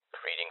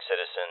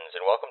citizens,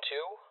 and welcome to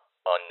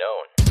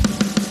Unknown.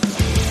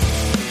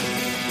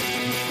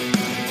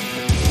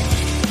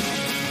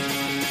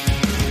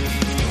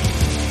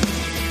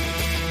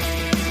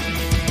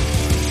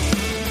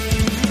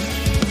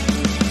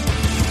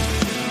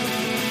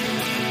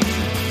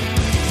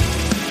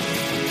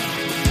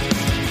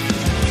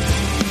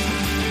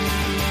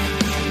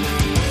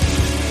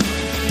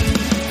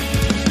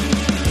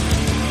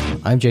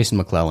 I'm Jason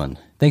McClellan.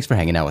 Thanks for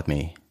hanging out with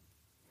me.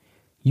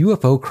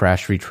 UFO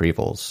crash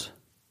retrievals.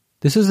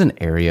 This is an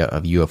area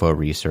of UFO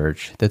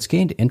research that's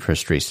gained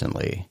interest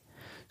recently,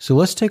 so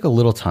let's take a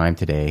little time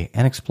today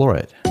and explore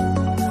it.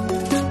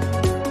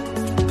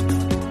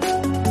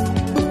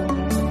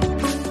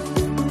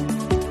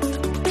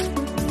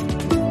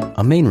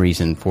 A main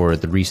reason for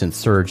the recent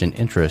surge in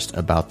interest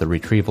about the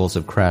retrievals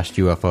of crashed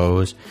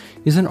UFOs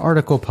is an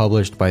article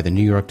published by the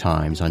New York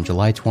Times on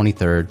July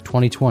 23,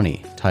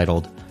 2020,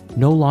 titled,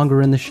 "No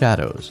Longer in the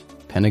Shadows,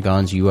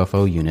 Pentagon's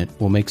UFO Unit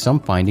Will Make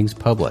Some Findings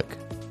Public."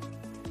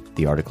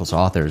 The article's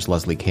authors,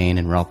 Leslie Kean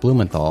and Ralph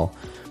Blumenthal,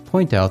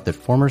 point out that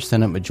former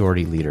Senate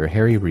Majority Leader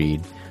Harry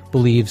Reid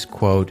believes,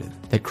 quote,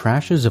 that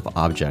crashes of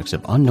objects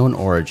of unknown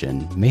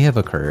origin may have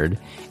occurred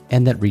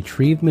and that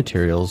retrieved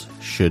materials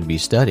should be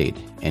studied,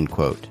 end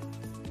quote.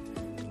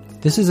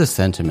 This is a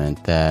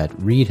sentiment that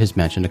Reid has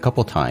mentioned a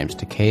couple times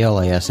to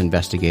KLAS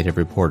investigative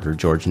reporter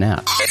George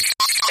Knapp.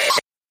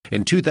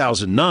 In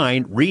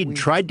 2009, Reid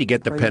tried to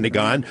get the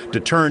Pentagon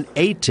to turn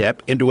ATIP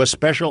into a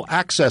special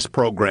access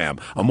program,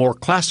 a more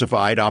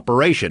classified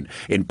operation,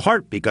 in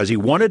part because he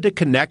wanted to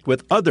connect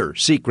with other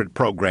secret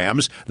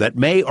programs that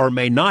may or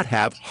may not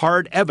have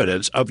hard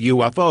evidence of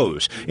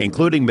UFOs,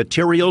 including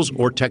materials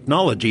or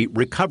technology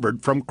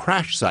recovered from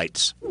crash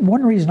sites.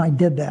 One reason I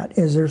did that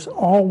is there's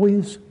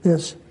always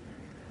this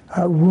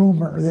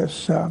rumor,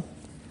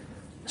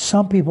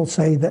 some people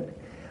say that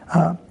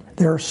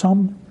there are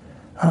some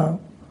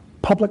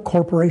public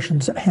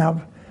corporations that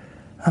have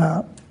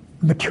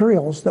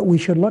materials that we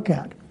should look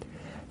at.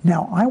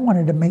 Now, I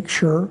wanted to make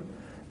sure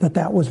that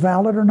that was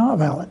valid or not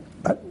valid,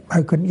 but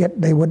I couldn't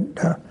get,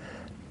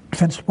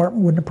 Defense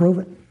Department wouldn't approve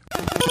it.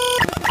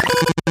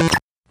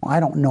 I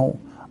don't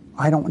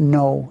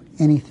know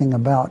anything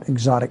about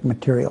exotic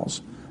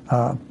materials.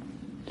 I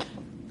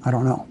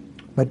don't know.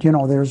 But,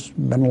 there's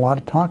been a lot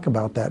of talk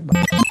about that.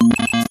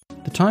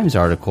 The Times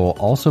article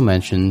also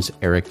mentions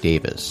Eric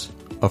Davis,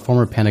 a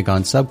former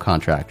Pentagon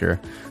subcontractor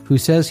who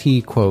says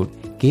he, quote,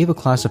 gave a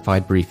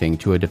classified briefing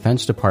to a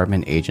Defense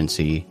Department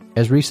agency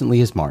as recently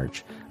as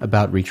March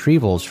about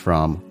retrievals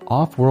from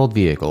off-world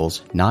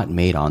vehicles not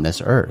made on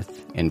this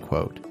Earth, end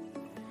quote.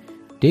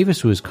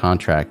 Davis was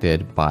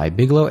contracted by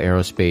Bigelow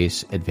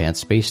Aerospace Advanced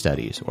Space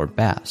Studies, or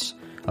BASS,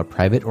 a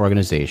private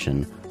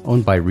organization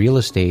owned by real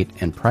estate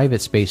and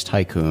private space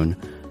tycoon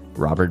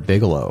Robert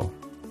Bigelow.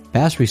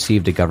 BASS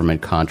received a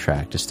government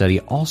contract to study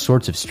all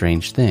sorts of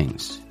strange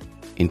things,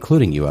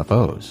 including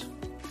UFOs.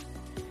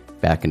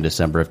 Back in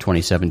December of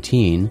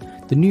 2017,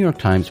 the New York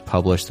Times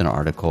published an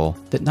article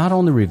that not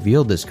only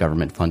revealed this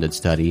government-funded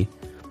study,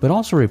 but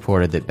also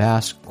reported that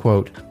BASS,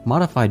 quote,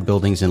 modified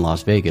buildings in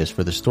Las Vegas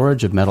for the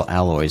storage of metal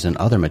alloys and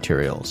other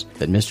materials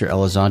that Mr.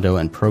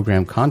 Elizondo and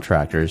program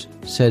contractors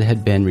said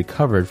had been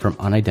recovered from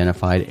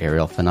unidentified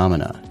aerial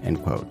phenomena,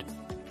 end quote.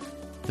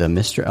 The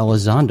Mr.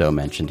 Elizondo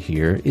mentioned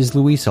here is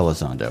Luis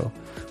Elizondo,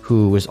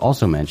 who was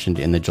also mentioned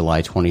in the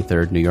July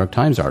 23rd New York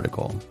Times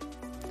article.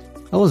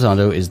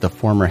 Elizondo is the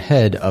former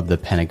head of the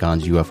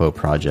Pentagon's UFO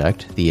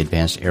project, the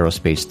Advanced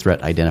Aerospace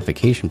Threat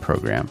Identification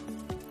Program.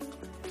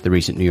 The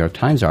recent New York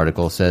Times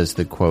article says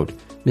that, quote,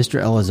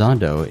 Mr.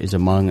 Elizondo is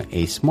among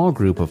a small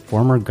group of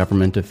former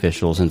government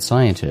officials and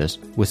scientists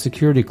with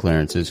security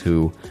clearances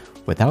who,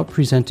 without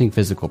presenting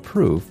physical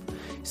proof,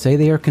 say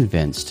they are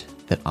convinced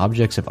that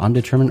objects of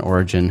undetermined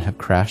origin have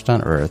crashed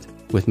on Earth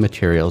with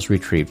materials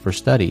retrieved for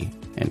study,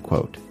 end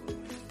quote.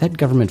 That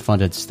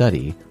government-funded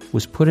study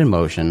was put in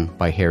motion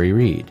by Harry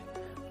Reid,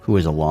 who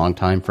is a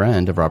longtime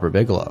friend of Robert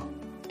Bigelow.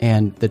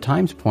 And the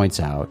Times points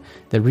out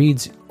that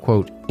Reid's,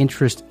 quote,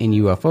 interest in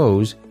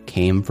UFOs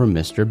came from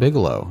Mr.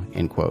 Bigelow,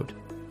 end quote.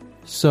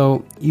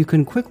 So you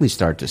can quickly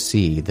start to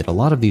see that a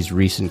lot of these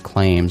recent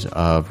claims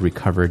of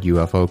recovered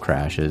UFO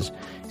crashes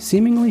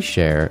seemingly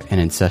share an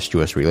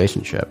incestuous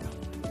relationship.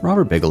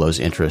 Robert Bigelow's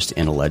interest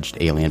in alleged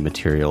alien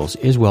materials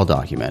is well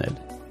documented.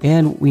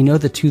 And we know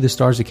that the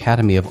Stars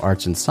Academy of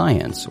Arts and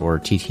Science, or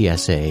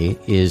TTSA,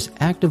 is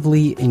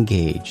actively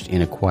engaged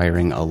in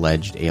acquiring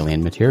alleged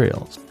alien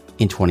materials.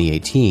 In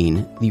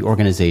 2018, the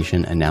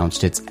organization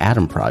announced its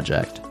ATOM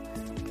project.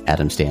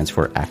 ATOM stands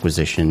for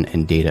Acquisition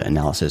and Data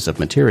Analysis of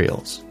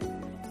Materials.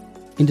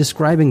 In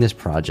describing this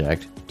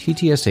project,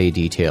 TTSA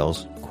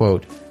details,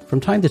 quote, from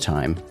time to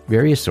time,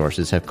 various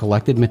sources have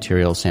collected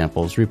material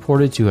samples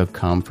reported to have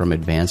come from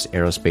advanced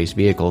aerospace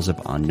vehicles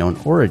of unknown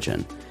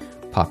origin,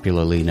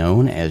 popularly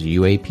known as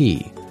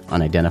UAP,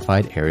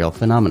 Unidentified Aerial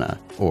Phenomena,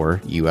 or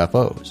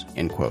UFOs,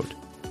 end quote.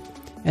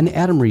 And the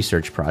ATOM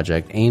Research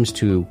Project aims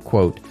to,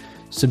 quote,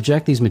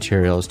 subject these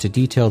materials to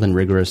detailed and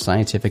rigorous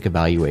scientific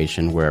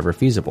evaluation wherever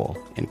feasible,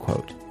 end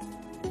quote.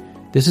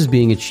 This is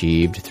being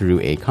achieved through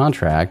a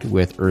contract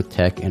with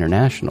EarthTech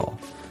International,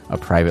 a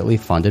privately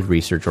funded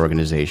research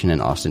organization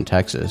in Austin,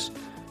 Texas,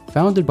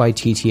 founded by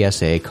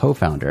TTSA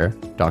co-founder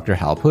Dr.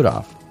 Hal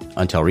Puthoff.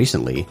 Until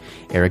recently,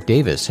 Eric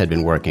Davis had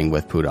been working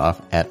with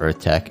Puthoff at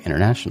EarthTech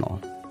International.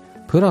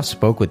 Puthoff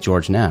spoke with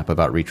George Knapp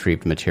about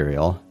retrieved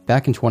material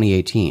back in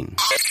 2018.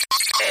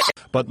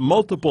 But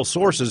multiple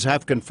sources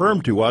have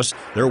confirmed to us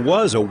there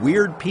was a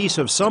weird piece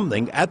of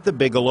something at the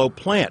Bigelow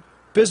plant.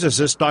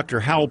 Physicist Dr.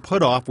 Hal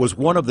Puthoff was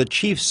one of the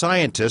chief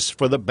scientists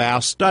for the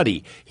BASS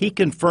study. He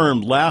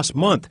confirmed last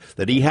month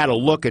that he had a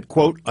look at,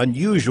 quote,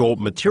 unusual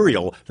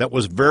material that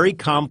was very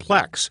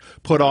complex.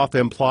 Puthoff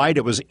implied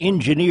it was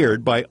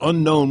engineered by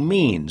unknown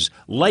means,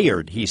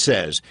 layered, he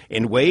says,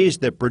 in ways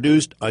that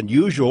produced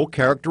unusual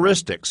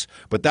characteristics.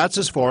 But that's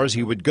as far as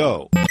he would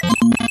go.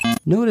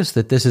 Notice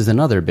that this is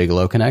another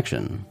Bigelow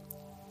connection.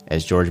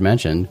 As George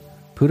mentioned,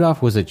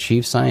 Puthoff was a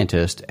chief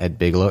scientist at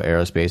Bigelow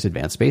Aerospace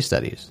Advanced Space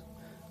Studies.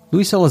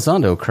 Luis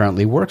Elizondo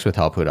currently works with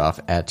Hal Puthoff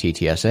at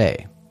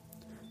TTSA.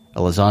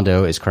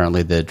 Elizondo is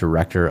currently the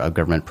Director of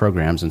Government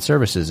Programs and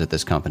Services at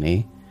this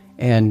company,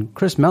 and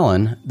Chris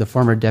Mellon, the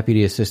former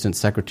Deputy Assistant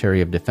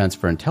Secretary of Defense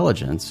for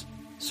Intelligence,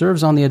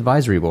 serves on the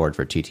advisory board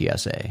for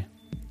TTSA.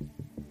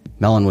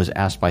 Mellon was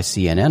asked by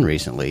CNN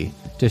recently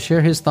to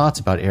share his thoughts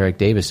about Eric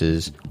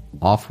Davis's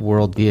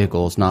off-world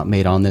vehicles not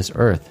made on this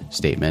Earth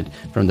statement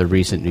from the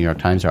recent New York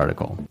Times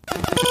article.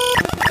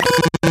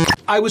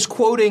 I was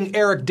quoting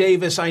Eric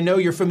Davis. I know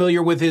you're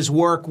familiar with his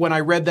work when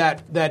I read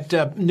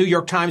that New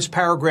York Times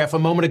paragraph a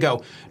moment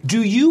ago.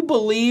 Do you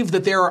believe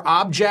that there are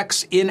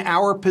objects in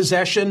our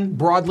possession,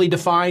 broadly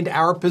defined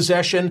our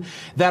possession,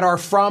 that are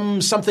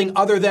from something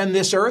other than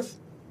this Earth?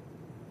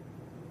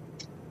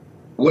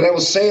 What I will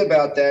say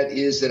about that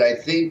is that I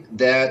think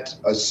that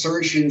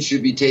assertion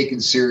should be taken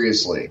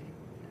seriously.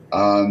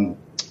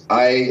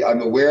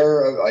 I'm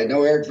aware, I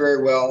know Eric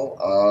very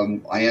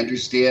well. I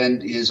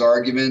understand his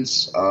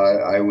arguments.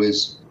 I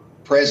was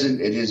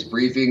present at his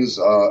briefings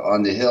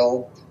on the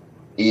Hill,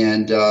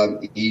 and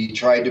he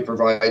tried to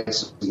provide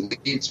some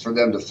leads for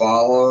them to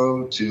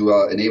follow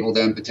to enable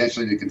them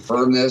potentially to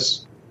confirm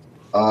this.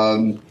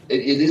 It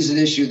is an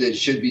issue that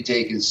should be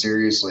taken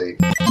seriously.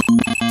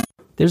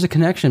 There's a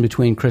connection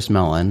between Chris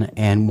Mellon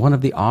and one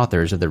of the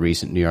authors of the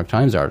recent New York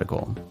Times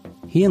article.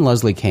 He and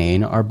Leslie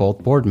Kean are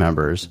both board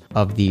members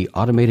of the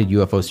automated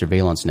UFO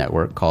surveillance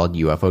network called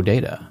UFO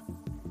Data.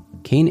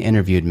 Kean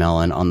interviewed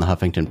Mellon on the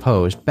Huffington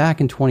Post back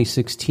in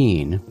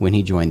 2016 when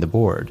he joined the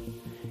board,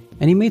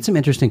 and he made some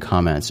interesting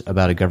comments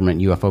about a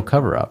government UFO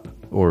cover-up,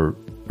 or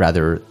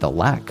rather, the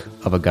lack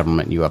of a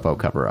government UFO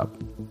cover-up.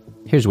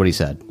 Here's what he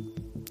said.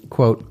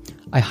 Quote,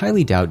 I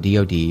highly doubt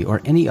DoD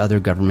or any other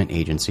government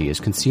agency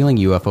is concealing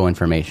UFO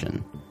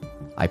information.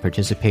 I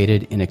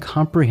participated in a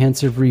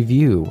comprehensive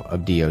review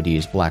of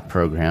DoD's black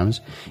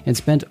programs and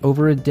spent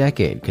over a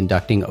decade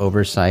conducting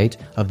oversight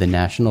of the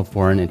National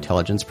Foreign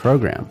Intelligence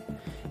Program,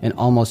 an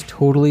almost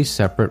totally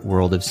separate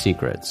world of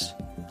secrets.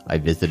 I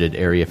visited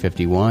Area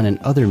 51 and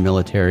other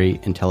military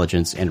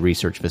intelligence and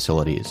research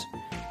facilities.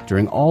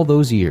 During all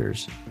those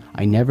years,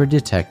 I never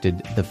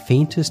detected the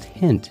faintest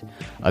hint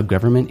of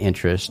government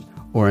interest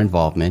or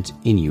involvement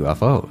in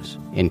UFOs,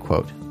 end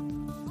quote.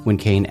 When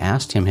Kean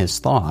asked him his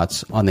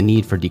thoughts on the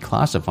need for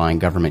declassifying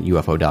government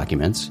UFO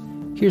documents,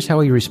 here's how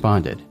he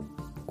responded.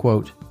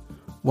 Quote,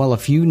 while a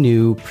few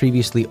new,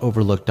 previously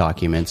overlooked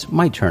documents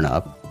might turn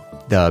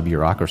up, the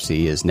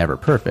bureaucracy is never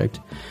perfect,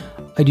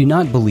 I do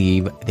not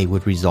believe they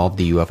would resolve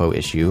the UFO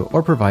issue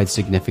or provide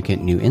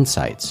significant new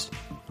insights.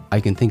 I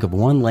can think of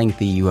one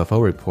lengthy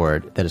UFO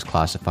report that is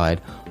classified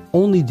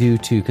only due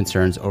to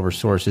concerns over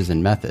sources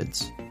and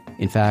methods.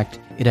 In fact,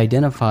 it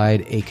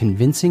identified a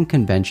convincing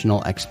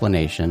conventional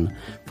explanation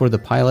for the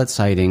pilot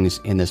sightings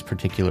in this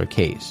particular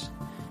case.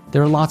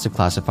 There are lots of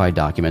classified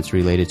documents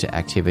related to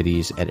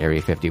activities at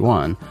Area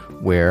 51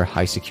 where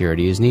high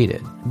security is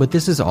needed, but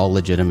this is all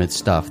legitimate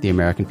stuff the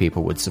American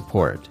people would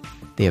support.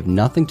 They have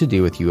nothing to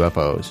do with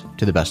UFOs,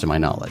 to the best of my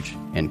knowledge,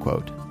 end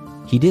quote.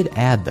 He did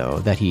add, though,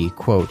 that he,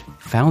 quote,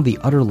 found the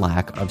utter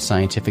lack of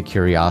scientific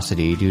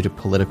curiosity due to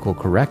political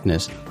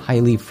correctness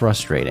highly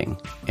frustrating,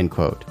 end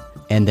quote,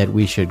 and that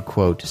we should,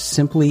 quote,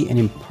 simply and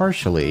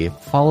impartially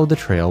follow the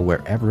trail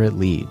wherever it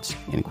leads,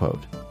 end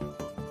quote.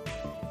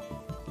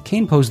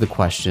 Kean posed the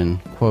question,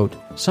 quote,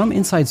 some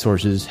inside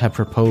sources have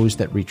proposed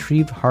that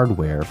retrieved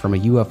hardware from a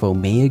UFO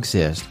may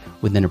exist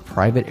within a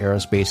private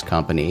aerospace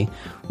company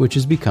which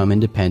has become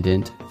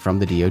independent from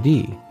the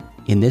DoD.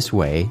 In this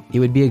way, it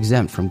would be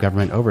exempt from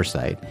government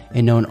oversight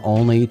and known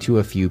only to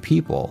a few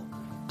people.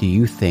 Do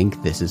you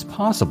think this is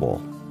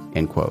possible?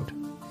 End quote.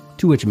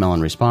 To which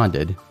Mellon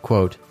responded,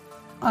 quote,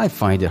 I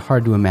find it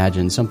hard to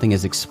imagine something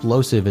as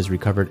explosive as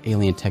recovered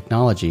alien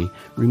technology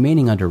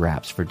remaining under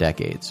wraps for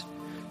decades.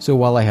 So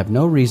while I have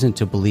no reason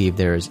to believe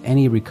there is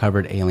any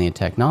recovered alien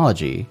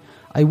technology,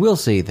 I will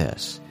say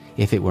this.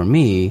 If it were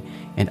me,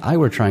 and I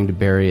were trying to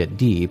bury it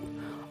deep,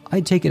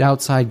 I'd take it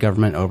outside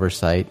government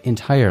oversight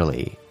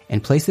entirely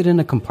and place it in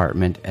a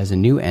compartment as a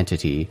new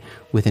entity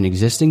with an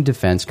existing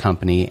defense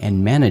company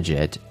and manage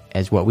it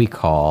as what we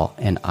call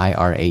an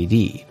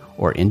IRAD,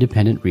 or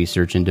independent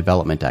research and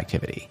development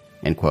activity,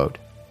 end quote.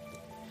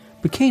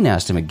 But Cain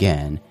asked him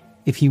again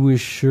if he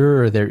was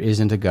sure there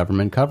isn't a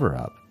government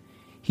cover-up.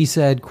 He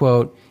said,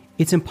 quote,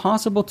 "It's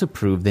impossible to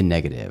prove the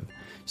negative,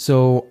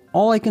 so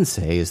all I can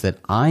say is that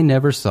I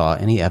never saw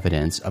any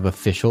evidence of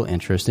official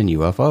interest in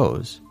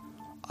UFOs.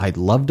 I'd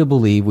love to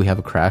believe we have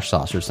a crash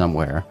saucer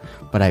somewhere,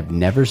 but I've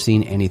never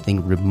seen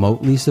anything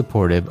remotely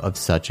supportive of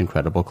such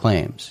incredible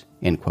claims,"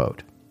 end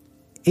quote.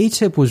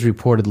 AATIP was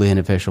reportedly an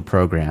official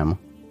program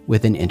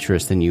with an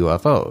interest in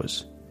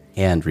UFOs,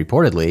 and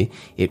reportedly,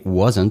 it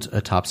wasn't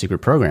a top-secret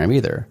program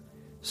either.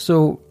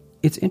 So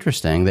it's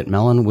interesting that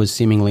Mellon was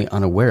seemingly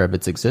unaware of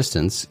its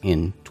existence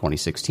in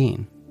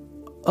 2016.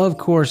 Of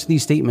course,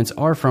 these statements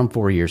are from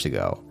 4 years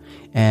ago,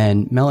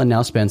 and Mellon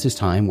now spends his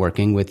time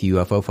working with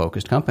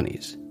UFO-focused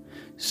companies.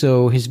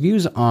 So his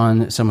views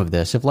on some of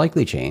this have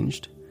likely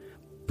changed.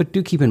 But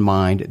do keep in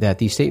mind that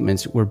these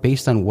statements were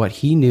based on what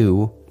he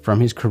knew from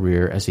his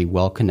career as a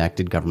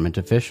well-connected government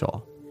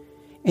official.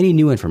 Any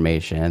new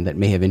information that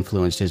may have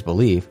influenced his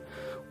belief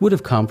would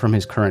have come from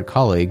his current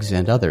colleagues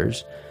and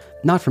others,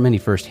 not from any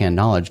first-hand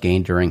knowledge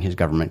gained during his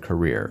government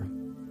career.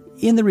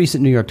 In the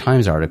recent New York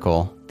Times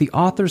article, the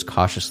authors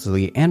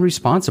cautiously and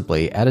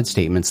responsibly added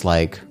statements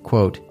like,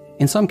 quote,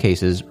 "In some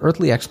cases,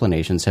 earthly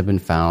explanations have been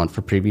found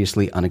for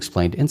previously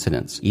unexplained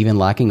incidents. Even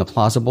lacking a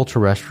plausible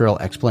terrestrial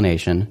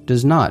explanation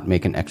does not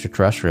make an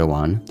extraterrestrial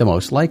one the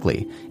most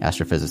likely,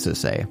 astrophysicists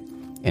say,"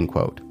 end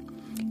quote.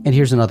 And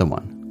here's another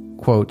one,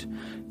 quote,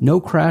 "No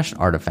crashed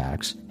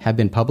artifacts have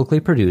been publicly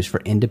produced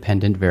for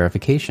independent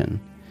verification.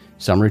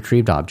 Some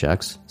retrieved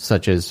objects,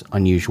 such as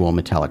unusual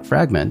metallic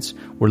fragments,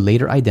 were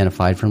later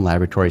identified from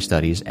laboratory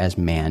studies as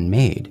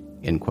man-made,"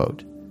 end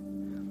quote.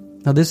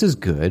 Now this is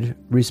good,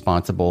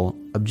 responsible,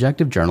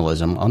 objective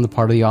journalism on the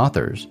part of the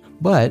authors,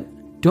 but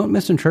don't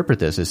misinterpret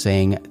this as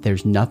saying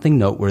there's nothing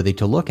noteworthy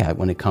to look at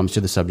when it comes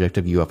to the subject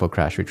of UFO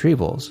crash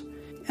retrievals.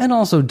 And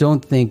also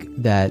don't think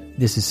that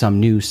this is some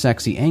new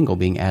sexy angle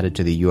being added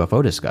to the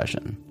UFO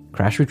discussion.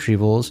 Crash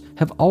retrievals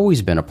have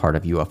always been a part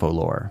of UFO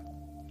lore.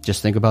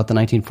 Just think about the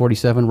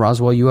 1947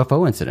 Roswell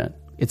UFO incident.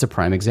 It's a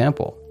prime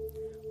example.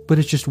 But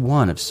it's just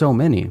one of so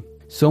many.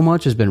 So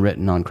much has been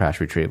written on crash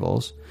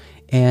retrievals,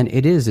 and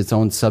it is its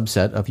own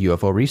subset of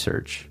UFO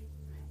research.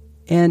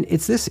 And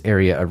it's this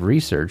area of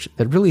research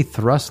that really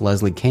thrust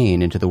Leslie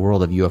Kean into the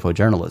world of UFO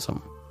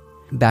journalism.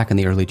 Back in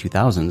the early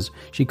 2000s,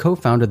 she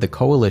co-founded the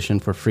Coalition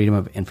for Freedom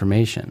of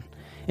Information,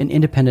 an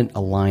independent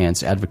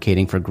alliance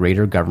advocating for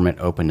greater government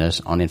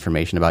openness on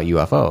information about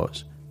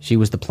UFOs. She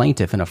was the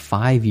plaintiff in a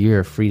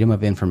 5-year Freedom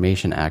of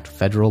Information Act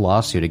federal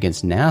lawsuit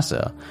against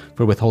NASA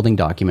for withholding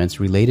documents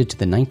related to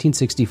the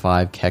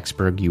 1965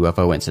 Kecksburg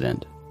UFO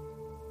incident.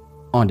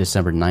 On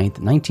December 9,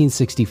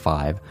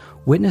 1965,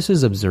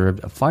 witnesses observed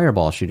a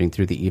fireball shooting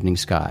through the evening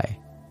sky.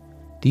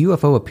 The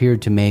UFO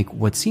appeared to make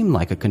what seemed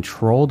like a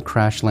controlled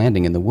crash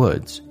landing in the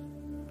woods.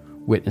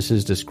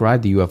 Witnesses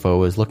described the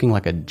UFO as looking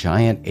like a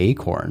giant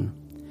acorn.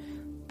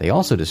 They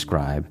also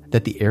describe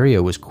that the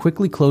area was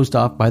quickly closed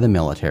off by the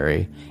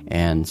military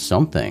and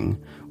something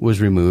was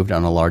removed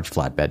on a large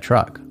flatbed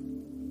truck.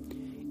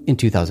 In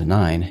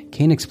 2009,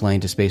 Kean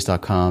explained to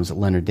Space.com's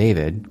Leonard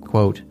David,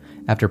 quote,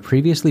 "After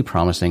previously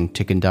promising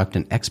to conduct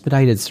an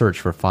expedited search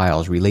for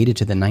files related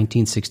to the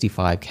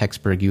 1965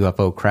 Kecksburg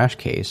UFO crash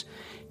case,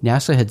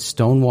 NASA had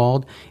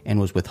stonewalled and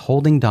was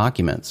withholding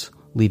documents,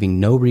 leaving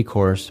no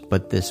recourse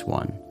but this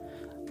one.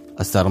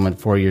 A settlement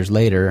 4 years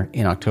later,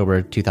 in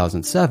October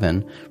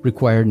 2007,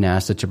 required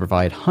NASA to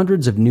provide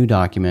hundreds of new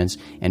documents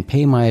and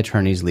pay my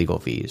attorney's legal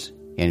fees,"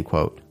 end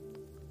quote.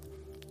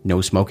 No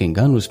smoking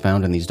gun was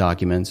found in these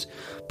documents,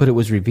 but it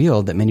was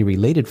revealed that many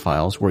related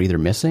files were either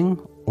missing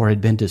or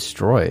had been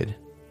destroyed.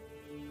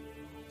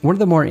 One of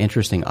the more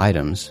interesting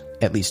items,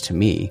 at least to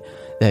me,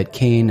 that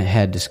Kean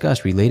had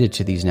discussed related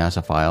to these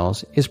NASA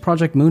files is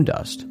Project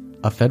Moondust,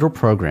 a federal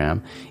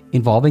program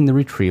involving the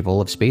retrieval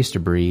of space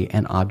debris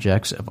and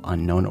objects of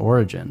unknown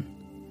origin.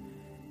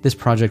 This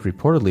project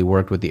reportedly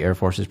worked with the Air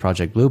Force's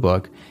Project Blue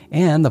Book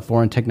and the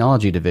Foreign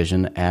Technology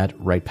Division at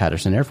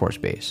Wright-Patterson Air Force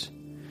Base.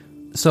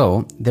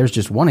 So, there's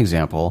just one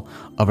example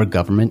of a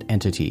government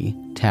entity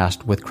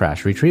tasked with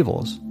crash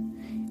retrievals.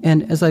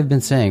 And as I've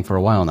been saying for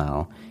a while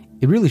now,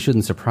 it really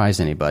shouldn't surprise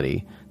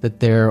anybody that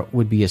there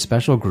would be a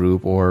special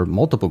group or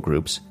multiple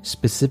groups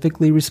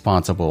specifically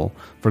responsible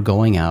for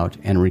going out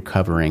and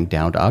recovering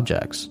downed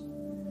objects.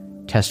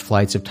 Test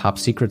flights of top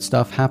secret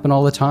stuff happen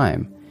all the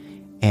time,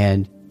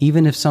 and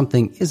even if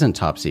something isn't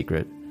top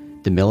secret,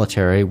 the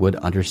military would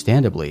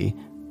understandably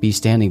be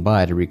standing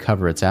by to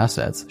recover its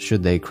assets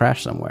should they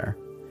crash somewhere.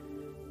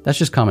 That's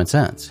just common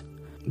sense.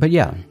 But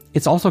yeah,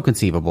 it's also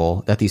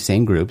conceivable that these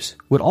same groups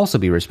would also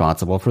be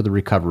responsible for the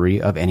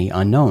recovery of any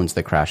unknowns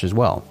that crash as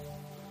well.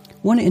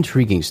 One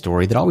intriguing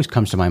story that always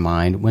comes to my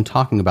mind when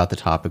talking about the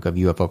topic of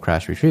UFO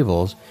crash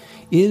retrievals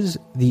is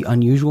the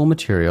unusual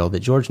material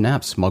that George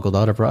Knapp smuggled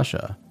out of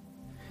Russia.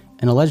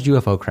 An alleged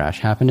UFO crash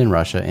happened in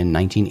Russia in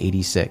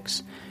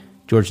 1986.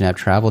 George Knapp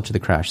traveled to the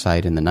crash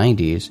site in the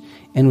 90s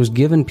and was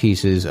given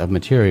pieces of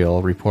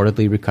material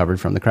reportedly recovered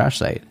from the crash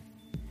site.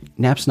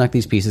 Knapp snuck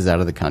these pieces out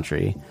of the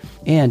country,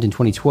 and in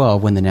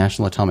 2012, when the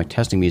National Atomic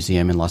Testing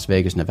Museum in Las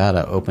Vegas,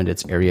 Nevada opened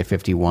its Area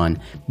 51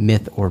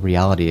 Myth or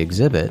Reality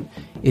exhibit,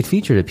 it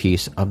featured a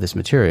piece of this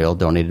material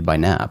donated by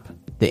Knapp.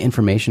 The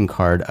information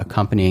card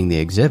accompanying the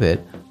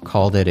exhibit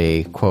called it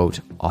a, quote,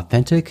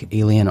 authentic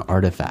alien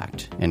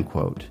artifact, end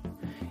quote.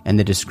 And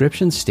the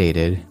description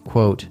stated,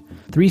 quote,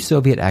 3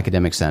 Soviet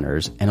academic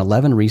centers and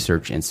 11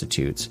 research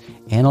institutes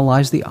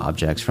analyzed the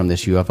objects from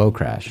this UFO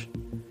crash.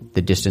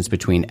 The distance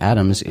between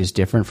atoms is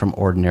different from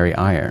ordinary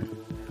iron.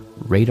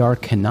 Radar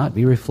cannot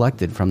be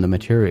reflected from the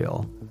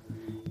material.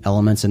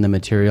 Elements in the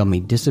material may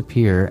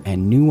disappear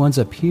and new ones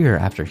appear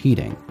after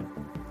heating.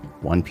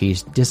 One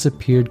piece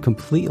disappeared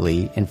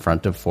completely in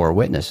front of 4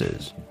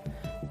 witnesses.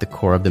 The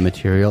core of the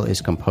material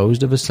is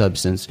composed of a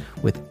substance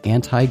with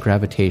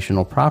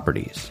anti-gravitational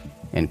properties,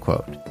 end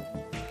quote.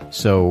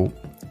 So,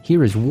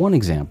 here is one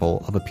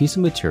example of a piece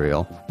of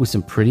material with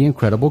some pretty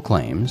incredible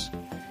claims.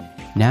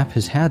 Knapp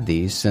has had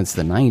these since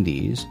the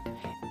 90s,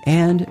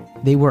 and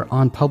they were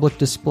on public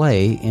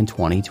display in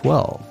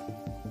 2012.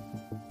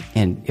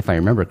 And if I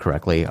remember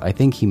correctly, I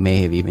think he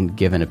may have even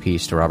given a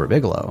piece to Robert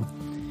Bigelow.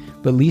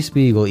 But Lee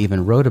Spiegel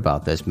even wrote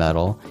about this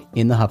metal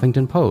in the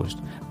Huffington Post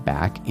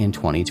back in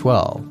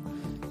 2012.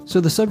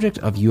 So the subject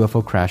of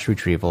UFO crash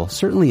retrieval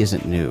certainly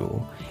isn't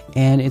new,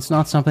 and it's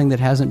not something that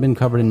hasn't been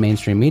covered in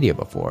mainstream media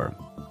before.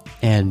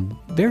 And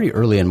very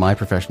early in my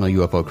professional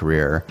UFO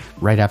career,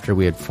 right after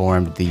we had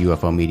formed the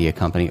UFO media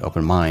company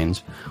Open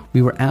Minds,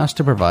 we were asked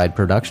to provide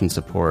production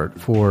support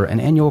for an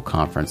annual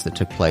conference that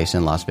took place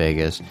in Las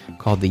Vegas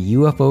called the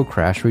UFO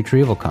Crash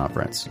Retrieval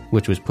Conference,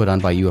 which was put on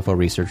by UFO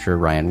researcher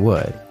Ryan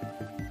Wood.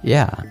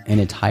 Yeah,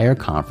 an entire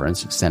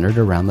conference centered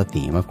around the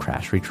theme of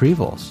crash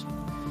retrievals.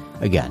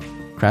 Again,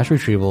 crash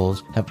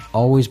retrievals have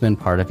always been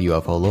part of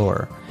UFO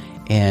lore,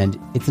 and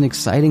it's an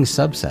exciting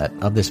subset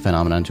of this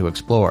phenomenon to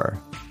explore.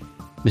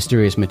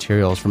 Mysterious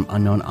materials from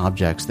unknown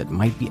objects that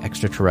might be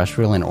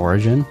extraterrestrial in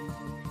origin?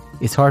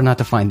 It's hard not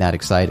to find that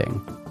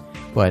exciting.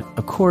 But,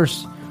 of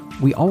course,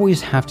 we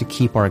always have to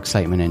keep our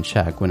excitement in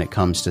check when it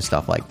comes to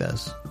stuff like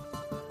this.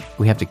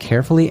 We have to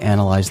carefully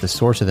analyze the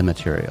source of the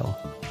material,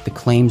 the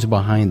claims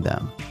behind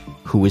them,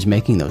 who is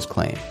making those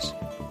claims,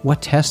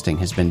 what testing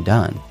has been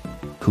done,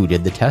 who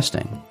did the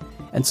testing,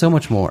 and so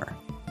much more.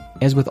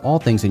 As with all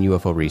things in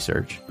UFO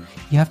research,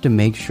 you have to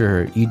make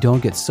sure you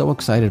don't get so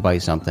excited by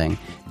something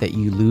that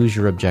you lose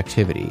your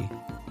objectivity.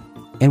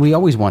 And we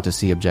always want to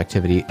see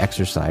objectivity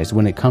exercised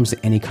when it comes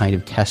to any kind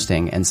of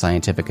testing and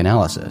scientific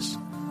analysis.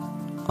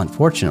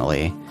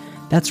 Unfortunately,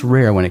 that's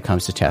rare when it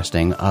comes to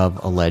testing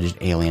of alleged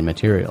alien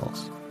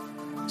materials.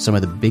 Some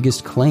of the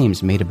biggest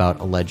claims made about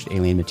alleged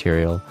alien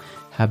material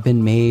have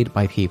been made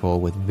by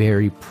people with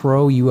very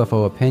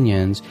pro-UFO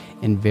opinions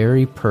and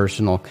very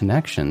personal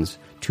connections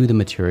to the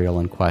material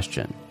in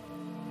question.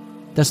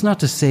 That's not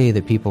to say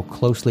that people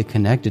closely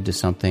connected to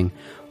something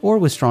or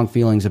with strong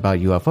feelings about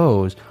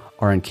UFOs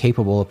are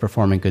incapable of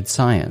performing good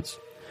science.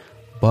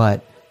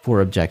 But for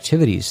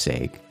objectivity's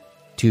sake,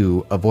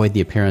 to avoid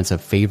the appearance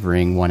of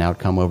favoring one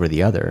outcome over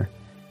the other,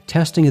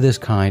 testing of this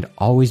kind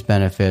always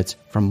benefits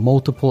from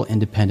multiple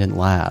independent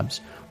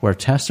labs, where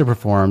tests are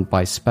performed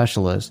by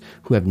specialists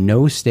who have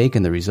no stake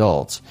in the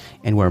results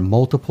and where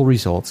multiple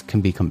results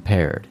can be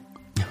compared.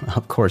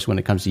 Of course, when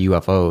it comes to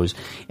UFOs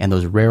and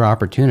those rare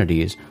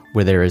opportunities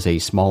where there is a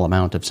small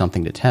amount of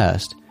something to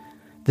test,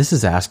 this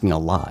is asking a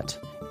lot,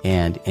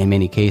 and in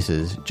many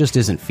cases just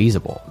isn't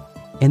feasible.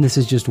 And this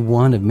is just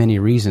one of many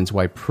reasons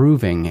why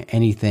proving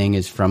anything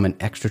is from an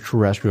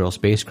extraterrestrial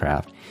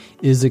spacecraft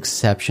is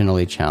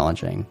exceptionally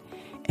challenging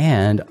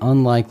and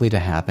unlikely to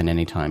happen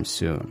anytime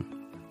soon.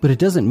 But it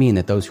doesn't mean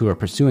that those who are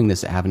pursuing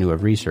this avenue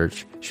of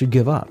research should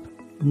give up.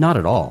 Not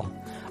at all.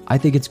 I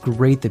think it's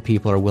great that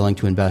people are willing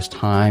to invest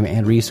time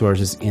and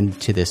resources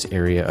into this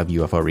area of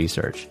UFO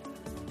research.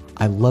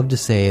 I love to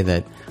say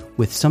that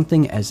with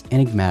something as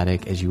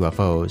enigmatic as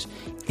UFOs,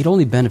 it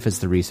only benefits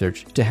the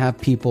research to have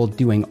people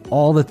doing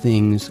all the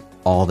things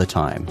all the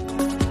time.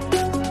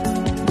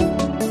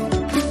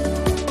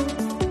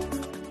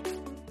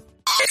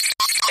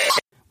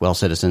 Well,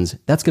 citizens,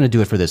 that's going to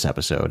do it for this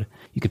episode.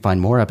 You can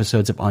find more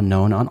episodes of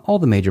Unknown on all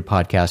the major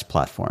podcast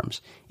platforms.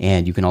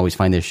 And you can always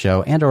find this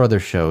show and our other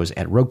shows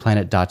at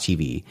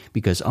rogueplanet.tv,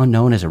 because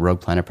Unknown is a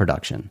Rogue Planet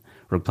production.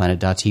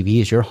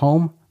 rogueplanet.tv is your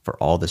home for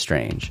all the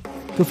strange.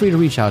 Feel free to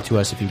reach out to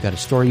us if you've got a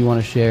story you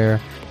want to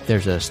share, if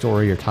there's a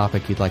story or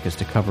topic you'd like us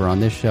to cover on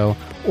this show,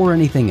 or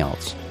anything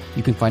else.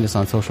 You can find us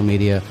on social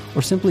media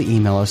or simply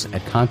email us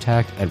at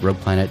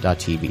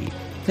contact@rogueplanet.tv.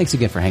 Thanks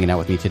again for hanging out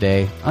with me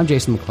today. I'm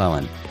Jason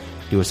McClellan.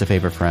 Do us a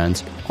favor,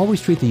 friends.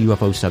 Always treat the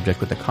UFO subject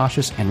with the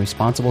cautious and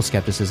responsible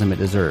skepticism it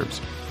deserves.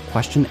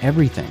 Question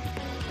everything.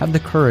 Have the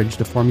courage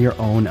to form your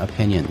own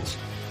opinions.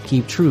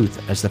 Keep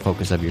truth as the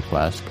focus of your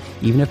quest,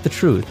 even if the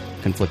truth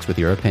conflicts with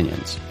your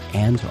opinions.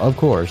 And, of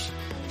course,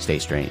 stay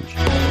strange.